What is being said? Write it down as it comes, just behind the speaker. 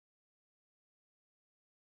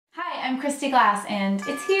Hi, I'm Kristy Glass, and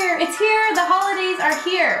it's here, the holidays are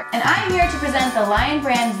here! And I'm here to present the Lion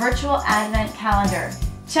Brand Virtual Advent Calendar.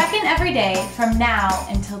 Check in every day from now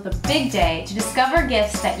until the big day to discover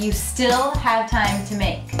gifts that you still have time to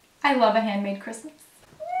make. I love a handmade Christmas.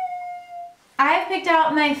 I've picked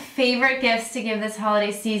out my favorite gifts to give this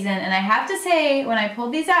holiday season, and I have to say, when I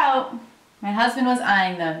pulled these out, my husband was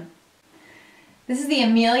eyeing them. This is the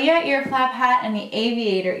Amelia Earflap Hat and the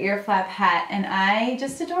Aviator Earflap Hat, and I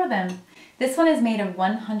just adore them. This one is made of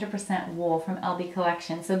 100% wool from LB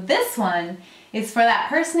Collection. So this one is for that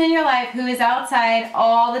person in your life who is outside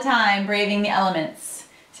all the time braving the elements.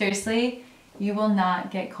 Seriously, you will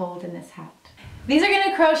not get cold in this hat. These are going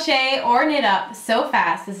to crochet or knit up so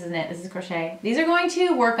fast. This is knit, this is crochet. These are going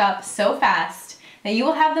to work up so fast that you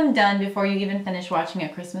will have them done before you even finish watching A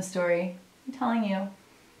Christmas Story. I'm telling you.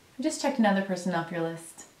 I just checked another person off your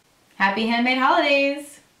list. Happy handmade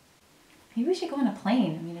holidays! Maybe we should go on a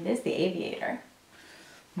plane. I mean, it is the Aviator.